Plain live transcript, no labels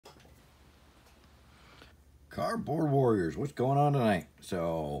Cardboard Warriors, what's going on tonight?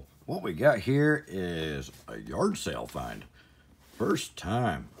 So what we got here is a yard sale find. First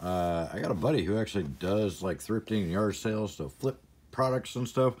time. I got a buddy who actually does like thrifting and yard sales, so flip products and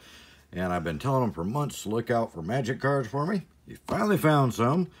stuff. And I've been telling him for months to look out for magic cards for me. He finally found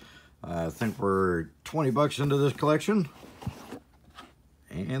some. I think we're 20 bucks into this collection.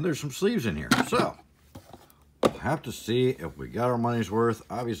 And there's some sleeves in here. So we'll have to see if we got our money's worth.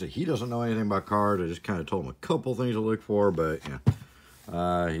 Obviously, he doesn't know anything about cards. I just kind of told him a couple things to look for, but yeah.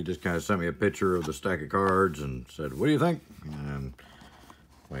 He just kind of sent me a picture of the stack of cards and said, what do you think? And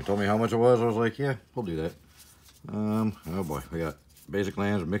when he told me how much it was, I was like, yeah, we'll do that. Oh boy, we got basic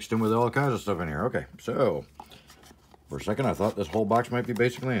lands mixed in with all kinds of stuff in here. Okay, so for a second I thought this whole box might be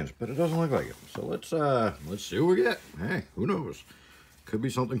basic lands, but it doesn't look like it. So let's see what we get. Hey, who knows? Could be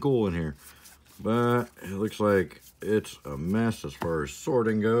something cool in here. But it looks like it's a mess as far as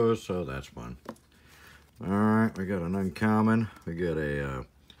sorting goes, so that's fun. Alright, we got an uncommon. We got a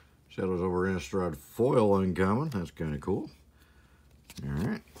Shadows over Innistrad foil uncommon. That's kind of cool.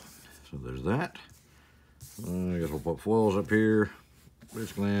 Alright, so there's that. I guess we'll put foils up here.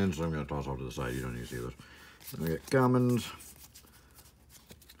 Basic lands, I'm going to toss off to the side. You don't need to see those. Then we got commons.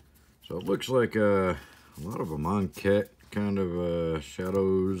 So it looks like a lot of them on kit, kind of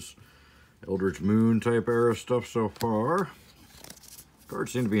Shadows, Eldritch Moon type era stuff so far.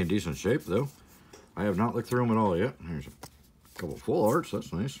 Cards seem to be in decent shape though. I have not looked through them at all yet. There's a couple full arts,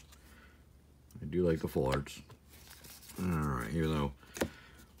 that's nice. I do like the full arts. Alright, even though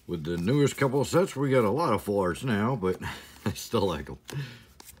with the newest couple of sets we got a lot of full arts now, but I still like them.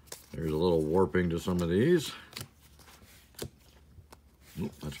 There's a little warping to some of these. Oh,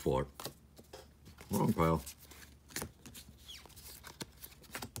 that's full art. Wrong pile.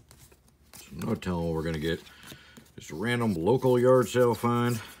 No telling what we're going to get. Just a random local yard sale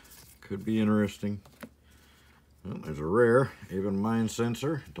find. Could be interesting. Well, there's a rare, even Mind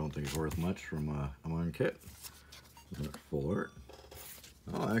Sensor. Don't think it's worth much from Amon Kit. That's full art.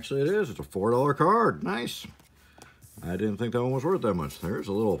 Oh, actually it is. It's a $4 card. Nice. I didn't think that one was worth that much. There's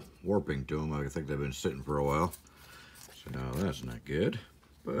a little warping to them. I think they've been sitting for a while. So that's not good.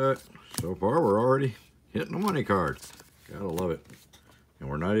 But so far we're already hitting a money card. Gotta love it. And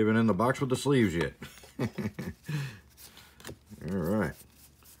we're not even in the box with the sleeves yet. Alright.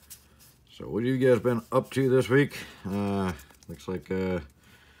 So what have you guys been up to this week? Looks like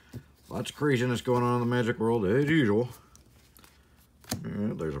lots of craziness going on in the magic world as usual.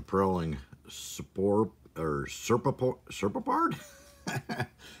 There's a prowling serpapard?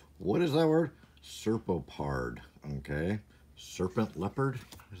 What is that word? Serpapard. Okay. Serpent leopard?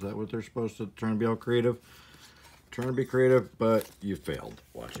 Is that what they're supposed to try and be all creative? Trying to be creative, but you failed,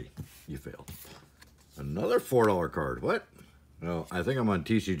 Watchy. You failed. Another $4 card. What? Well, I think I'm on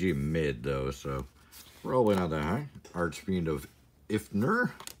TCG mid, though, so probably not that high. Archfiend of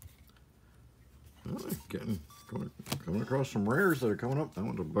Ifnir. Well, coming across some rares that are coming up. That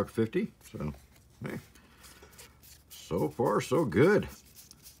one's $1.50. So, hey. So far, so good.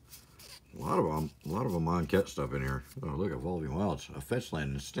 A lot of them on cat stuff in here. Oh, look, Evolving Wilds. A fetch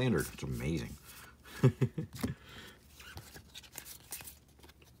land in standard. It's amazing.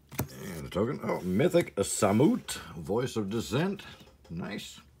 And a token. Oh, Mythic Samut, Voice of Dissent.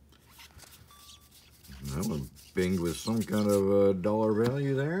 Nice. That one binged with some kind of dollar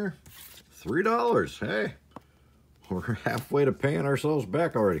value there. $3. Hey, we're halfway to paying ourselves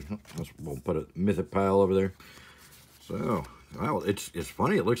back already. We'll put a Mythic pile over there. So, wow, it's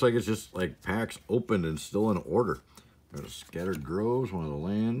funny. It looks like it's just like packs opened and still in order. Got a Scattered Groves, one of the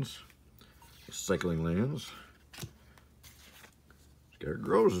lands. Cycling lands. Scattered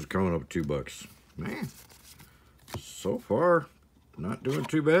Groves is coming up $2. Man, so far, not doing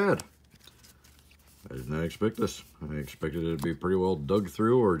too bad. I did not expect this. I expected it to be pretty well dug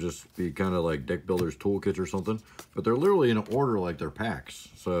through or just be kind of like deck builder's toolkits or something. But they're literally in order like they're packs.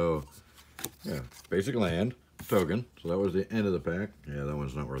 So, yeah, basic land, token. So that was the end of the pack. Yeah, that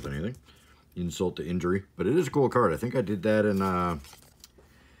one's not worth anything. Insult to Injury. But it is a cool card. I think I did that in...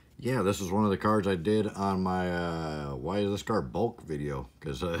 yeah, this is one of the cards I did on my Why Is This Card Bulk video.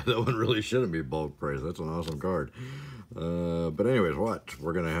 Because that one really shouldn't be bulk price. That's an awesome card. But anyways, watch.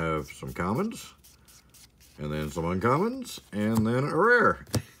 We're going to have some commons. And then some uncommons. And then a rare.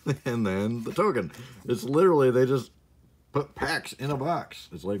 And then the token. It's literally, they just put packs in a box.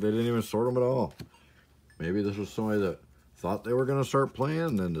 It's like they didn't even sort them at all. Maybe this was somebody that thought they were going to start playing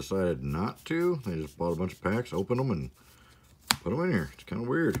and then decided not to. They just bought a bunch of packs, opened them, and put them in here. It's kind of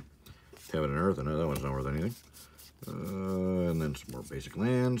weird. Heaven and Earth, I know that one's not worth anything. And then some more basic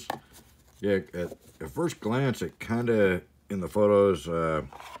lands. Yeah, at first glance, it kind of, in the photos,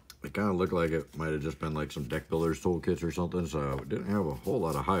 it kind of looked like it might have just been like some deck builders toolkits or something, so I didn't have a whole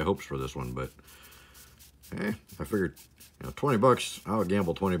lot of high hopes for this one, but I figured, you know, 20 bucks, I'll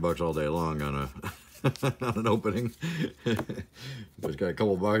gamble 20 bucks all day long on a on an opening. But it's got a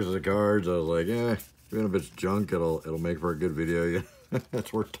couple boxes of cards. I was like, yeah, even if it's junk, it'll make for a good video. Yeah,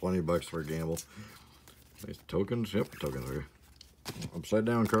 that's worth 20 bucks for a gamble. Nice tokens. Yep, tokens are upside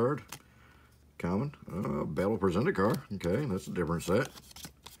down card. Common. Battle presented card. Okay, that's a different set.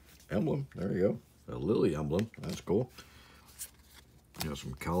 Emblem. There you go. A Lily emblem. That's cool. Got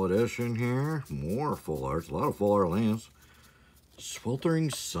some Kaladesh in here. More full arts. A lot of full art lands. Sweltering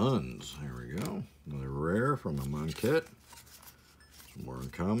Suns. There we go. Another rare from a Monket. Some more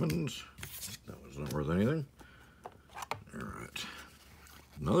uncommons. That was not worth anything. Alright.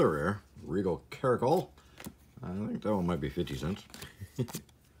 Another rare. Regal Caracal. I think that one might be 50 cents.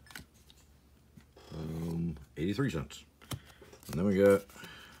 83 cents. And then we got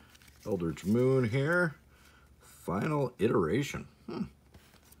Eldritch Moon here. Final Iteration. Let's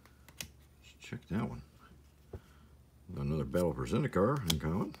check that one. Another Battle for Zendikar,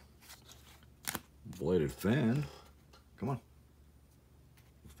 uncommon. Bladed Fan. Come on.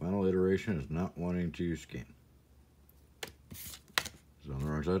 The Final Iteration is not wanting to scan. Is it on the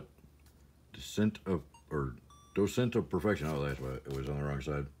wrong side? Docent of Perfection. Oh, that's why it was on the wrong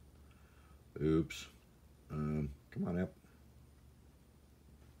side. Oops. Come on, app.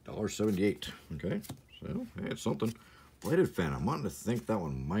 $1.78. Okay. So, hey, it's something. Bladed Fan. I'm wanting to think that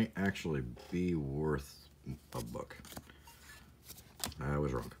one might actually be worth a buck. I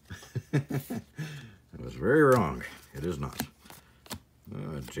was wrong. I was very wrong. It is not.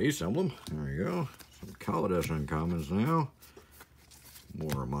 Jace emblem. There you go. Some Kaladesh uncommons now.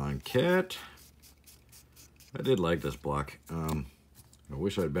 More Monket. I did like this block. I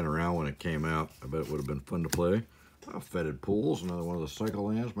wish I'd been around when it came out. I bet it would have been fun to play. Fetid Pools. Another one of the cycle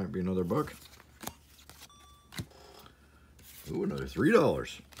lands. Might be another buck. Ooh, another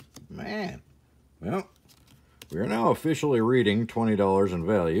 $3. Man. Well, we are now officially reading $20 in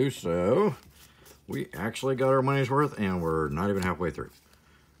value, so we actually got our money's worth, and we're not even halfway through.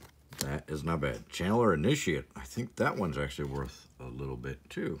 That is not bad. Channeler Initiate. I think that one's actually worth a little bit,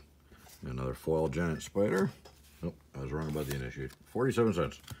 too. Another foil giant spider. Nope, I was wrong about the Initiate. 47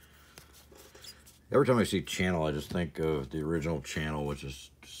 cents. Every time I see Channel, I just think of the original Channel, which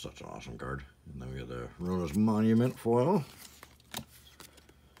is such an awesome card. And then we got the Runa's Monument foil.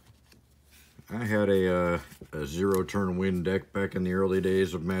 I had a zero-turn win deck back in the early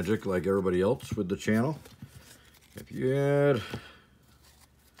days of Magic, like everybody else with the Channel. If you had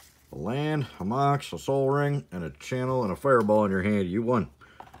a land, a Mox, a Soul Ring, and a Channel, and a Fireball in your hand, you won.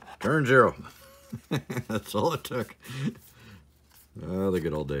 Turn 0. That's all it took. Oh, the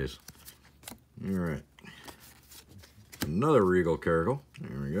good old days. All right. Another Regal Caracal.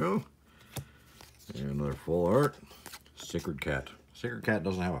 There we go. And another full art. Sacred Cat. Sacred Cat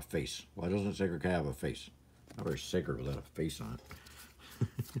doesn't have a face. Why doesn't Sacred Cat have a face? Not very sacred without a face on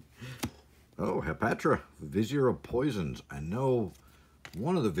it. Oh, Hepatra. Vizier of Poisons. I know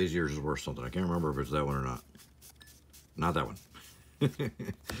one of the Viziers is worth something. I can't remember if it's that one or not. Not that one.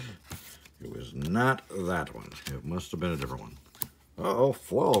 It was not that one. It must have been a different one. Uh-oh,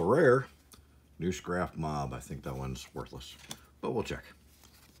 foil rare. New Scraft Mob. I think that one's worthless. But we'll check.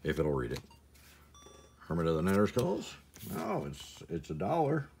 If it'll read it. Hermit of the Netherskills. Oh, it's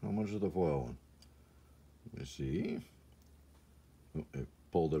 $1. How much is the foil one? Let me see. Oh, it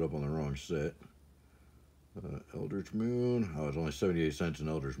pulled it up on the wrong set. Eldritch Moon. Oh, it's only 78 cents in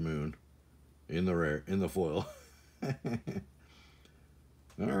Eldritch Moon. In the foil.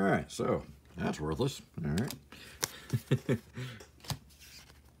 Alright, so that's worthless. Alright.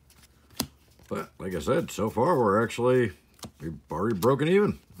 But like I said, so far we've already broken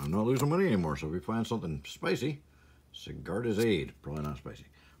even. I'm not losing money anymore. So if we find something spicy, Sigarda's Aid, probably not spicy.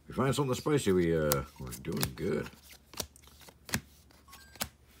 If we find something spicy, we're doing good.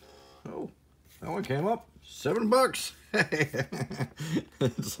 Oh, that one came up $7.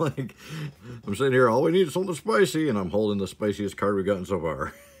 It's like I'm sitting here. All we need is something spicy, and I'm holding the spiciest card we've gotten so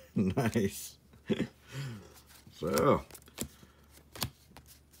far. Nice. So,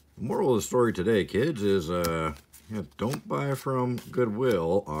 the moral of the story today, kids, is don't buy from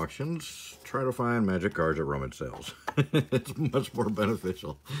Goodwill auctions. Try to find magic cards at rummage sales. It's much more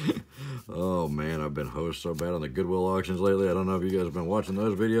beneficial. Oh man, I've been hosed so bad on the Goodwill auctions lately. I don't know if you guys have been watching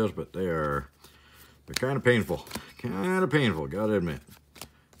those videos, but they're kind of painful. Kind of painful, gotta admit.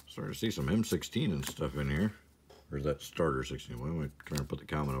 Starting to see some M16 and stuff in here. Or is that starter 16? Why am I trying to put the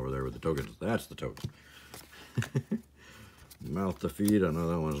comment over there with the tokens? That's the token. Mouth to Feed. I know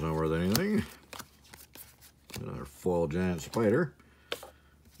that one's not worth anything. Another foil giant spider.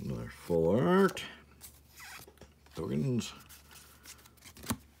 Another full art. Tokens.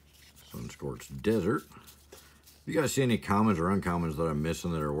 Sunscorched Desert. If you guys see any commons or uncommons that I'm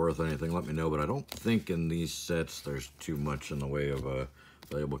missing that are worth anything, let me know. But I don't think in these sets there's too much in the way of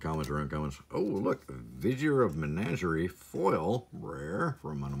valuable commons or uncommons. Oh, look. Vizier of Menagerie foil. Rare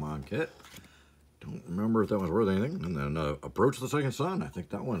from Manamon kit. Don't remember if that was worth anything. And then Approach the Second Sun. I think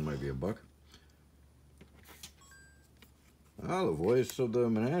that one might be a buck. Oh, the Voice of the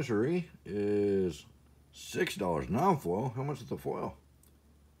Menagerie is $6 non-foil. How much is the foil?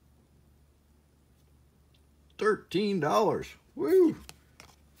 $13. Woo!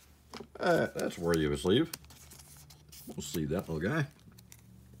 That's worthy of a sleeve. We'll see that little guy.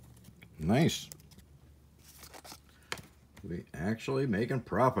 Nice. We actually making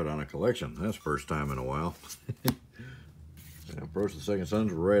profit on a collection. That's first time in a while. Approach the Second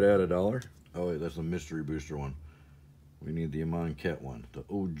Sun's right at $1. Oh wait, that's the mystery booster one. We need the Amon Ket one. The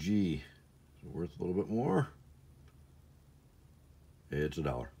OG. Is it worth a little bit more? It's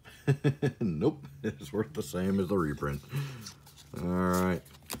 $1. Nope, it's worth the same as the reprint. All right.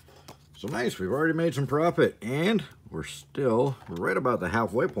 So nice, we've already made some profit, and we're right about the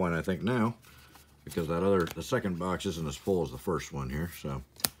halfway point, I think, now, because the second box isn't as full as the first one here, so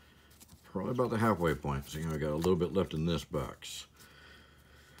probably about the halfway point. So, I got a little bit left in this box.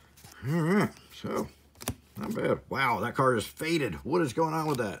 All right, so not bad. Wow, that card is faded. What is going on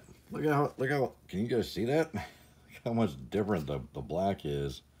with that? Look how, can you guys see that? Look how much different the black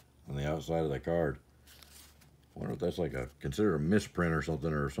is on the outside of the card. I wonder if that's like considered a misprint or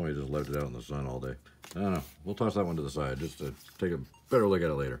something, or if somebody just left it out in the sun all day. I don't know. We'll toss that one to the side just to take a better look at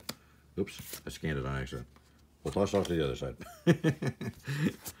it later. Oops, I scanned it on accident. We'll toss it off to the other side.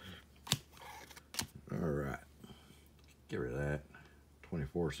 All right. Get rid of that.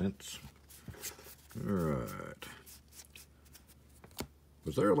 24 cents. All right.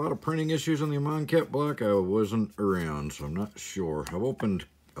 Was there a lot of printing issues on the Amon Ket block? I wasn't around, so I'm not sure. I've opened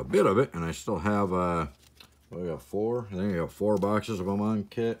a bit of it, and I still have, I got 4. I think I got 4 boxes of Amon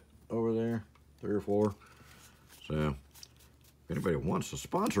Ket over there. 3 or 4. So, if anybody wants to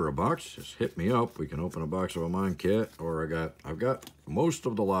sponsor a box, just hit me up. We can open a box of Amon Ket, or I've got most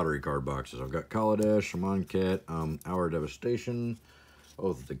of the lottery card boxes. I've got Kaladesh, Amon Ket, Hour of Devastation,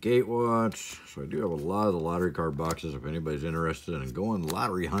 Oath of the Gatewatch. So I do have a lot of the lottery card boxes. If anybody's interested in going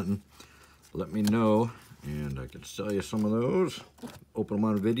lottery hunting, let me know, and I can sell you some of those. Open them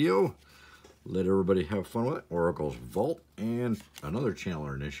on video. Let everybody have fun with it. Oracle's Vault and another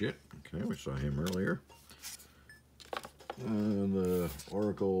Channeler Initiate. Okay, we saw him earlier. And the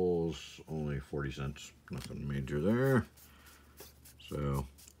Oracle's only 40 cents. Nothing major there. So,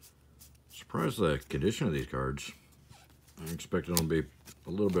 surprised at the condition of these cards. I expected them to be a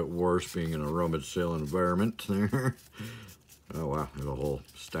little bit worse, being in a rummage sale environment there. Oh wow, there's a whole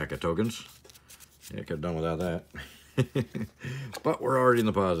stack of tokens. Yeah, could have done without that. But we're already in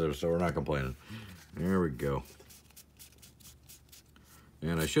the positive, so we're not complaining. There we go.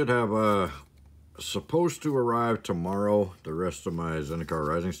 And I should have supposed to arrive tomorrow, the rest of my Zendikar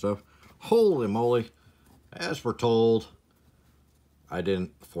Rising stuff. Holy moly. As foretold. I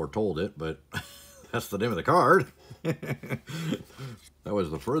didn't foretold it, but that's the name of the card. That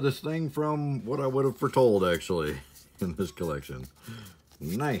was the furthest thing from what I would have foretold, actually, in this collection.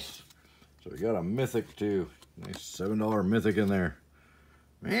 Nice. So we got a Mythic, too. Nice $7 Mythic in there.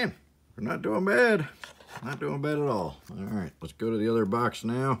 Man, we're not doing bad. Not doing bad at all. All right, let's go to the other box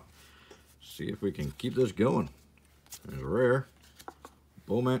now. See if we can keep this going. There's a rare.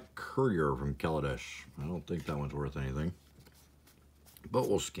 Beaumont Courier from Kaladesh. I don't think that one's worth anything, but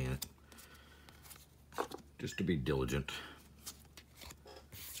we'll scan it. Just to be diligent.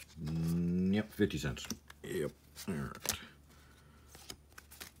 Yep, 50 cents. Yep. All right.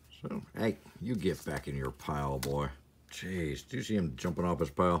 So, hey, you get back in your pile, boy. Jeez, do you see him jumping off his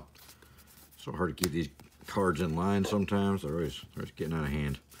pile? So hard to keep these cards in line sometimes. They're always getting out of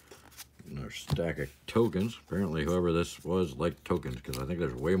hand. Another stack of tokens. Apparently, whoever this was liked tokens, because I think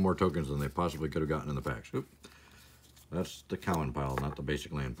there's way more tokens than they possibly could have gotten in the packs. Oop. That's the common pile, not the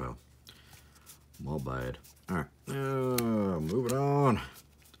basic land pile. All bad. All right, moving on.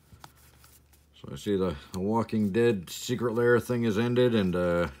 So I see the Walking Dead secret lair thing has ended, and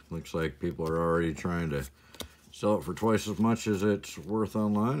looks like people are already trying to sell it for twice as much as it's worth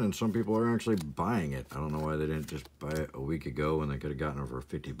online, and some people are actually buying it. I don't know why they didn't just buy it a week ago when they could have gotten it for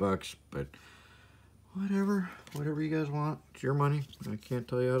 50 bucks, but whatever you guys want. It's your money. I can't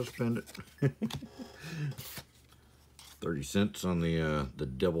tell you how to spend it. 30 cents on the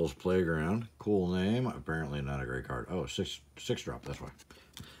Devil's Playground. Cool name. Apparently not a great card. Oh, six drop, that's why.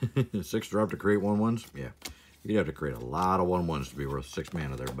 6 drop to create 1/1s? Yeah. You'd have to create a lot of 1/1s to be worth 6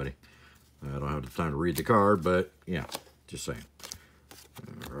 mana there, buddy. I don't have the time to read the card, but yeah, just saying.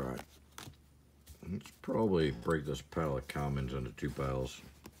 All right. Let's probably break this pile of commons into 2 piles,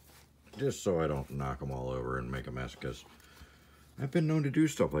 just so I don't knock them all over and make a mess, because I've been known to do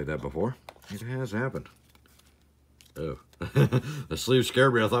stuff like that before. It has happened. Oh, the sleeve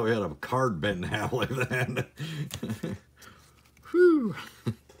scared me. I thought we had a card bent in half like that. Whew.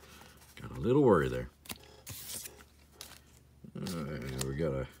 Got a little worried there. We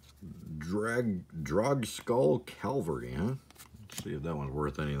got a Drog Skull Calvary, huh? Let's see if that one's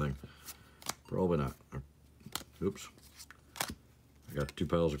worth anything. Probably not. Oops. I got 2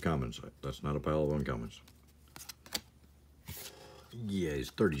 piles of commons. That's not a pile of uncommons. Yeah, it's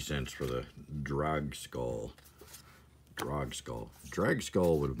 30 cents for the Drog Skull. Drog Skull. Drag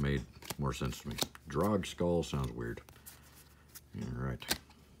Skull would have made more sense to me. Drog Skull sounds weird. All right.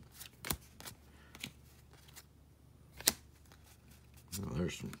 Well,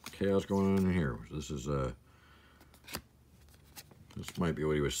 there's some chaos going on in here. This is this might be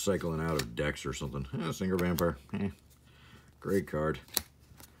what he was cycling out of decks or something. Singer Vampire. Great card.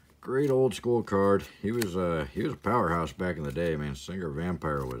 Great old school card. He was a powerhouse back in the day, man. Singer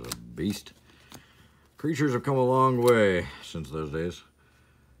Vampire was a beast. Creatures have come a long way since those days.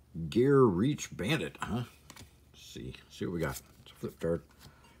 Gear Reach Bandit, huh? Let's see what we got. It's a flip card.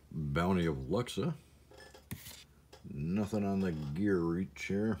 Bounty of Luxa. Nothing on the Gear Reach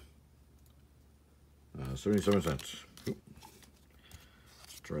here. 77 cents. Oop.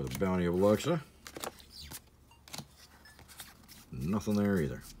 Let's try the Bounty of Luxa. Nothing there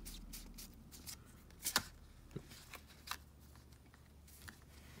either.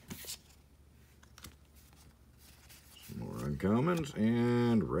 Some more uncommons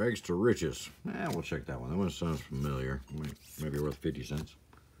and Rags to Riches. We'll check that one. That one sounds familiar. Maybe worth 50 cents.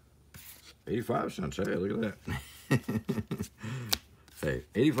 85 cents. Hey, look at that. Hey,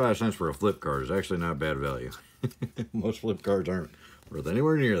 85 cents for a flip card is actually not bad value. Most flip cards aren't worth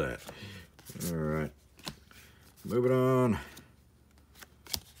anywhere near that. All right. Moving on.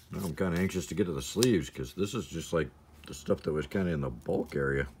 Now I'm kind of anxious to get to the sleeves, because this is just like the stuff that was kind of in the bulk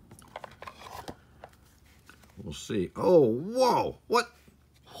area. We'll see. Oh, whoa! What?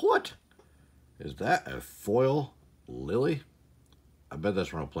 What? Is that a foil Lily? I bet that's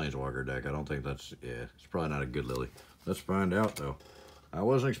from a Planeswalker deck. I don't think that's... Yeah, it's probably not a good Lily. Let's find out, though. I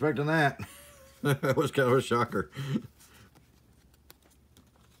wasn't expecting that. That was kind of a shocker. Is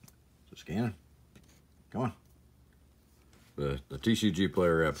it scanning? Come on. The TCG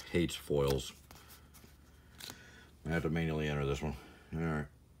player app hates foils. I have to manually enter this one. All right.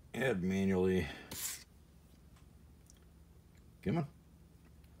 Add manually. Come on.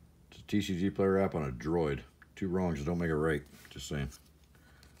 It's a TCG player app on a droid. 2 wrongs don't make it right. Just saying.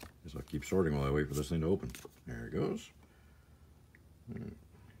 Guess I'll keep sorting while I wait for this thing to open. There it goes. Right.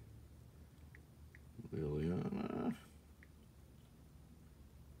 Liliana.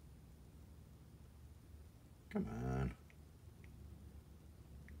 Come on.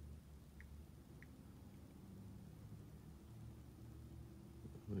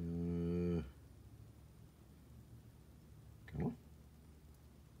 Come on.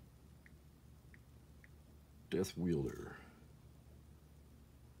 Death Wielder.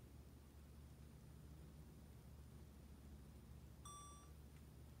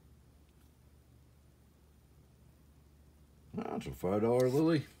 That's a $5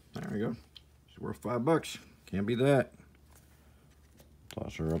 Lily. There we go. She's worth $5. Can't beat that.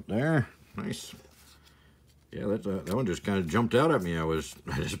 Toss her up there. Nice. Yeah, that one just kind of jumped out at me. I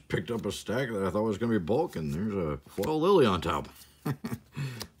just picked up a stack that I thought was going to be bulk, and there's a foil Lily on top.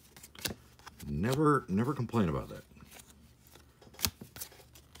 Never complain about that.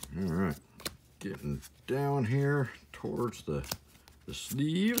 All right, getting down here towards the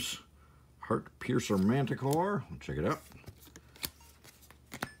sleeves. Heart Piercer Manticore. Let's check it out.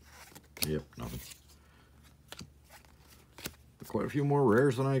 Yep, nothing. Quite a few more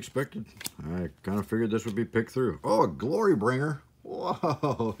rares than I expected. I kind of figured this would be picked through. Oh, a Glory Bringer.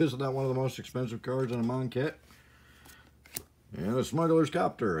 Whoa, isn't that one of the most expensive cards in a Mon kit? And a Smuggler's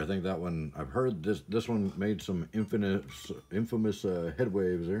Copter. I think that one, I've heard this one made some infamous head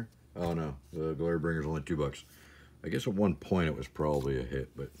waves there. Oh no, the Glory Bringer's only $2. I guess at one point it was probably a hit,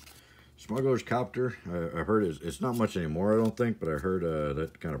 but Smuggler's Copter, I heard it's not much anymore, I don't think, but I heard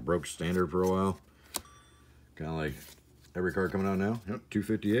that kind of broke standard for a while. Kind of like every card coming out now. Yep,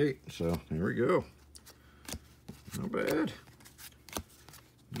 258. So here we go. Not bad.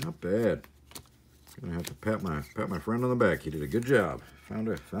 Not bad. Gonna have to pat my friend on the back. He did a good job. Found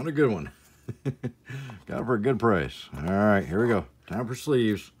a good one. Got it for a good price. All right, here we go. Time for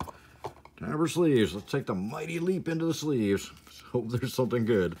sleeves. Time for sleeves. Let's take the mighty leap into the sleeves. Let's hope there's something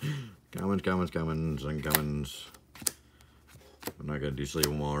good. Commons, uncommons. I'm not going to de-sleeve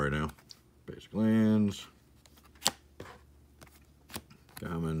them all right now. Basic lands.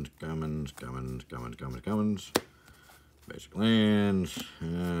 Commons. Basic lands.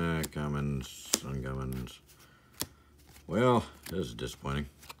 Commons, uncommons. Well, this is disappointing.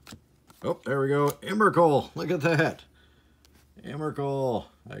 Oh, there we go. Emrakul. Look at that. Emrakul.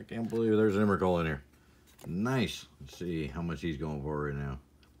 I can't believe there's an Emrakul in here. Nice. Let's see how much he's going for right now.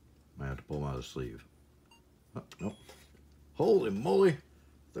 Might have to pull him out of the sleeve. Oh, nope. Holy moly.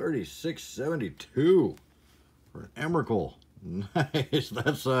 36.72 for an Emrakul. Nice.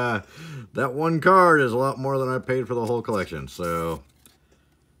 That's that one card is a lot more than I paid for the whole collection. So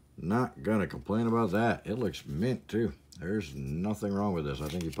not gonna complain about that. It looks mint too. There's nothing wrong with this. I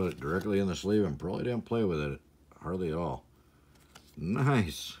think you put it directly in the sleeve and probably didn't play with it hardly at all.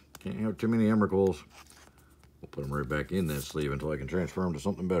 Nice. Can't have too many Emrakuls. We'll put them right back in that sleeve until I can transfer them to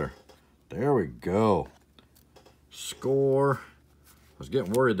something better. There we go. Score. I was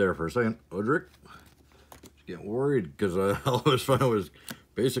getting worried there for a second. Odric. Getting worried because all I was finding was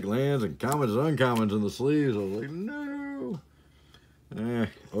basic lands and commons and uncommons in the sleeves. I was like, no.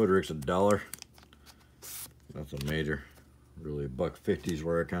 Odric's $1. Nothing major. Really $1.50 is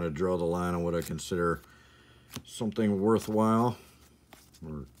where I kind of draw the line on what I consider something worthwhile.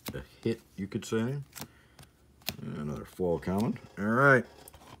 Or a hit, you could say. And another foil common. All right.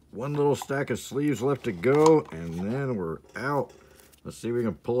 One little stack of sleeves left to go, and then we're out. Let's see if we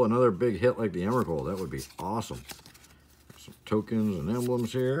can pull another big hit like the Emrakul. That would be awesome. Some tokens and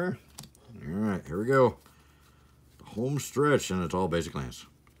emblems here. All right, here we go. The home stretch, and it's all basic lands.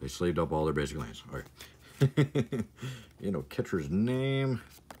 They sleeved up all their basic lands. All right. You know, catcher's name.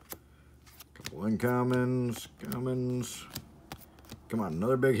 Couple uncommons, commons. Come on,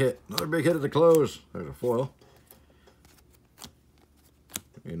 another big hit. Another big hit at the close. There's a foil.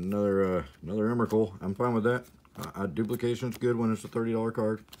 Another Emrakul. I'm fine with that. Duplication's good when it's a $30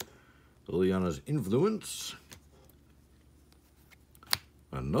 card. Liliana's Influence.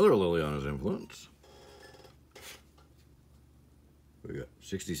 Another Liliana's Influence. We got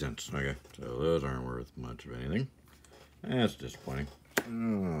 60 cents. Okay, so those aren't worth much of anything. That's disappointing.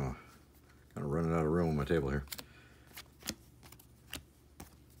 Kind of running out of room on my table here.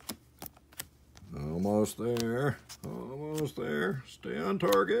 Almost there. Almost there. Stay on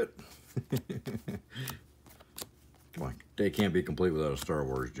target. Come on. Day can't be complete without a Star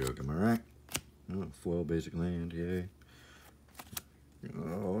Wars joke. Am I right? Oh, foil basic land. Yay.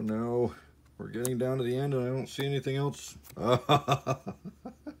 Oh, no. We're getting down to the end and I don't see anything else.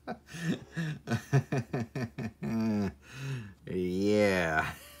 Yeah.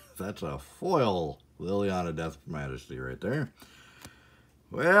 That's a foil Liliana Death Majesty right there.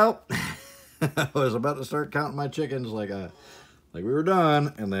 Well... I was about to start counting my chickens like we were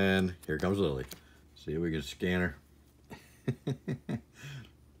done, and then here comes Lily. See if we can scan her.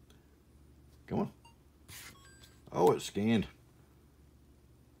 Come on. Oh, it's scanned.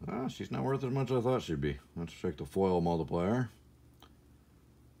 Oh, she's not worth as much as I thought she'd be. Let's check the foil multiplier.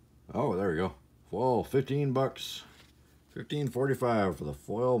 Oh, there we go. Foil, 15 bucks. $15.45 for the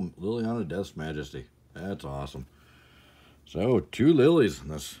foil Liliana Death's Majesty. That's awesome. So, 2 lilies.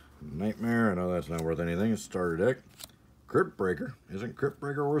 That's Nightmare. I know that's not worth anything. It's starter deck. Crypt Breaker. Isn't Crypt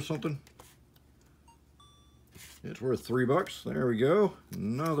Breaker worth something? It's worth $3. There we go.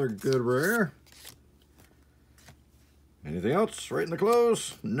 Another good rare. Anything else right in the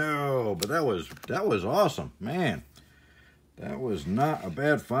close? No, but that was awesome. Man, that was not a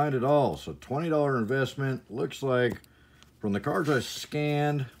bad find at all. So $20 investment. Looks like from the cards I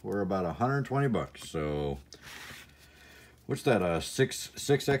scanned, we're about 120 bucks. So what's that,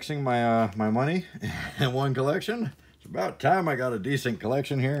 6xing my money in one collection? It's about time I got a decent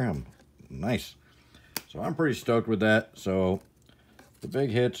collection here. Nice. So I'm pretty stoked with that. So the big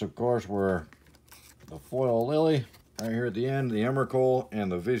hits, of course, were the foil Lily right here at the end, the Emrakul, and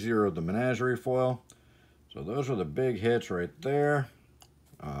the Vizier of the Menagerie foil. So those are the big hits right there.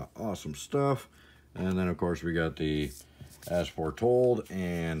 Awesome stuff. And then, of course, we got the As Foretold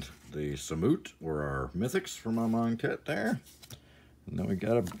and the Samut were our mythics from my Montet there. And then we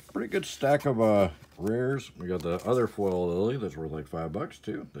got a pretty good stack of rares. We got the other foil Lily that's worth like $5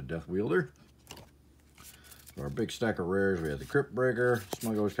 too, the Death Wielder. So our big stack of rares, we had the Crypt Breaker,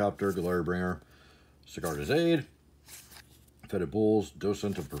 Smuggler's Copter, Glory Bringer, Sigarda's Aid, Fetid Bulls,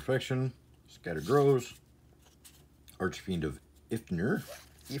 Docent of Perfection, Scattered Groves, Archfiend of Ifnir,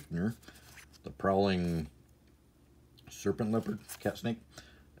 the Prowling Serpent Leopard, Cat Snake,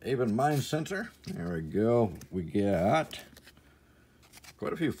 Avon Mind Sensor. There we go. We got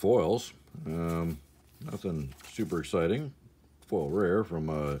quite a few foils. Nothing super exciting. foil rare from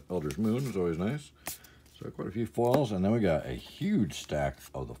Elder's Moon. It's always nice. So quite a few foils. And then we got a huge stack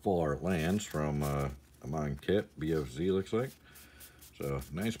of the full art lands from Amon Kit, BFZ looks like. So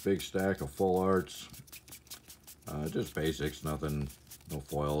nice big stack of full arts. Just basics, nothing, no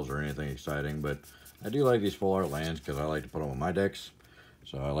foils or anything exciting. But I do like these full art lands because I like to put them on my decks.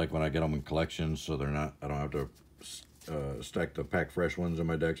 So I like when I get them in collections, so they're not, I don't have to stack the pack fresh ones in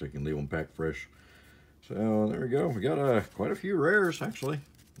my decks. I can leave them packed fresh. So there we go. We got quite a few rares actually.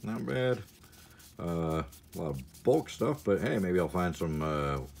 Not bad. A lot of bulk stuff, but hey, maybe I'll find some.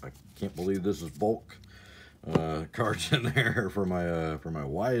 I can't believe this is bulk cards in there for my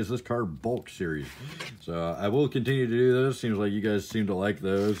Why Is This Card Bulk series. So I will continue to do those. Seems like you guys seem to like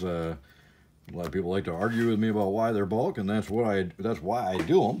those. A lot of people like to argue with me about why they're bulk, and that's why I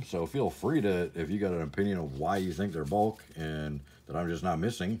do them. So feel free to, if you got an opinion of why you think they're bulk and that I'm just not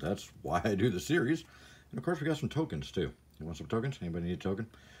missing, that's why I do the series. And of course we got some tokens too. You want some tokens? Anybody need a token?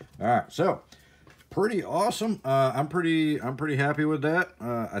 All right, so pretty awesome. I'm pretty happy with that.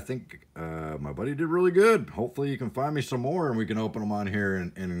 I think my buddy did really good. Hopefully you can find me some more and we can open them on here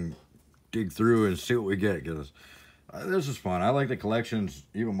and dig through and see what we get. Because this is fun. I like the collections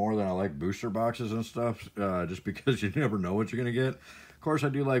even more than I like booster boxes and stuff, just because you never know what you're going to get. Of course, I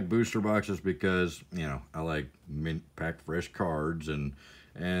do like booster boxes because, you know, I like mint packed fresh cards, and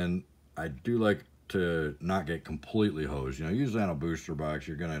I do like to not get completely hosed. You know, usually on a booster box,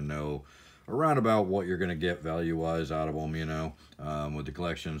 you're going to know around about what you're going to get value-wise out of them, you know. With the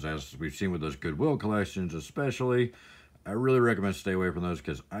collections, as we've seen with those Goodwill collections especially, I really recommend stay away from those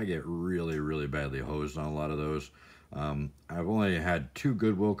because I get really badly hosed on a lot of those. I've only had 2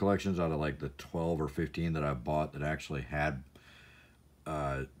 Goodwill collections out of like the 12 or 15 that I bought that actually had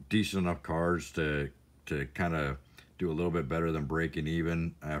decent enough cards to kind of do a little bit better than breaking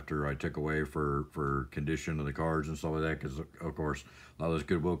even after I took away for condition of the cards and stuff like that. Because of course a lot of those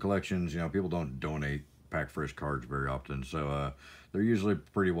Goodwill collections, you know, people don't donate pack fresh cards very often, so they're usually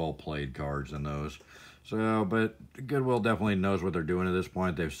pretty well played cards in those. So, but Goodwill definitely knows what they're doing at this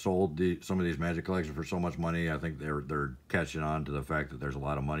point. They've sold some of these Magic collections for so much money. I think they're catching on to the fact that there's a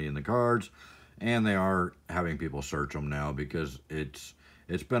lot of money in the cards, and they are having people search them now because it's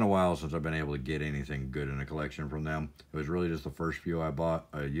been a while since I've been able to get anything good in a collection from them. It was really just the first few I bought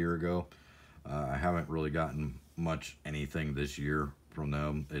a year ago. I haven't really gotten much anything this year from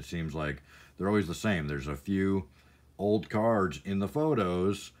them. It seems like they're always the same. There's a few old cards in the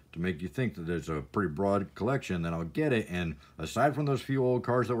photos to make you think that there's a pretty broad collection, then I'll get it. And aside from those few old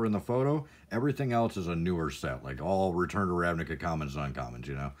cards that were in the photo, everything else is a newer set, like all Return to Ravnica commons and uncommons,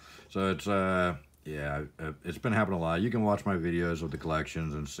 you know. So it's yeah, it's been happening a lot. You can watch my videos of the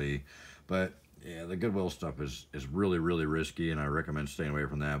collections and see, but yeah, the Goodwill stuff is really risky, and I recommend staying away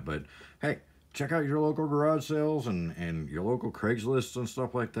from that. But hey, check out your local garage sales and your local Craigslist and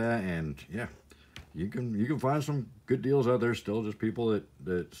stuff like that, and yeah, you can find some good deals out there still. Just people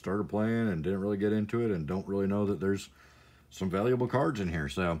that started playing and didn't really get into it and don't really know that there's some valuable cards in here.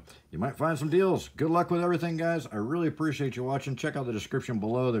 So you might find some deals. Good luck with everything, guys. I really appreciate you watching. Check out the description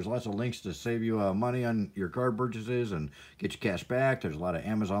below. There's lots of links to save you money on your card purchases and get you cash back. There's a lot of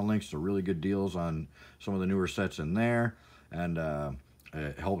Amazon links to really good deals on some of the newer sets in there. And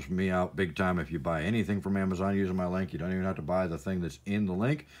it helps me out big time if you buy anything from Amazon using my link. You don't even have to buy the thing that's in the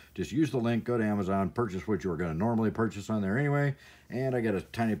link. Just use the link, go to Amazon, purchase what you were going to normally purchase on there anyway, and I get a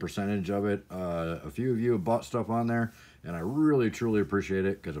tiny percentage of it. A few of you have bought stuff on there, and I really, truly appreciate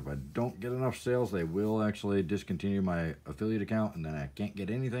it, because if I don't get enough sales, they will actually discontinue my affiliate account, and then I can't get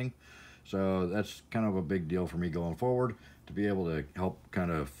anything. So that's kind of a big deal for me going forward, to be able to help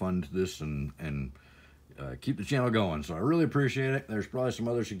kind of fund this and keep the channel going. So I really appreciate it. There's probably some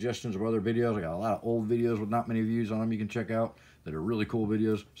other suggestions of other videos. I got a lot of old videos with not many views on them you can check out that are really cool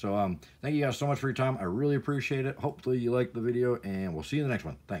videos. So thank you guys so much for your time. I really appreciate it. Hopefully you liked the video, and we'll see you in the next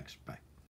one. Thanks. Bye.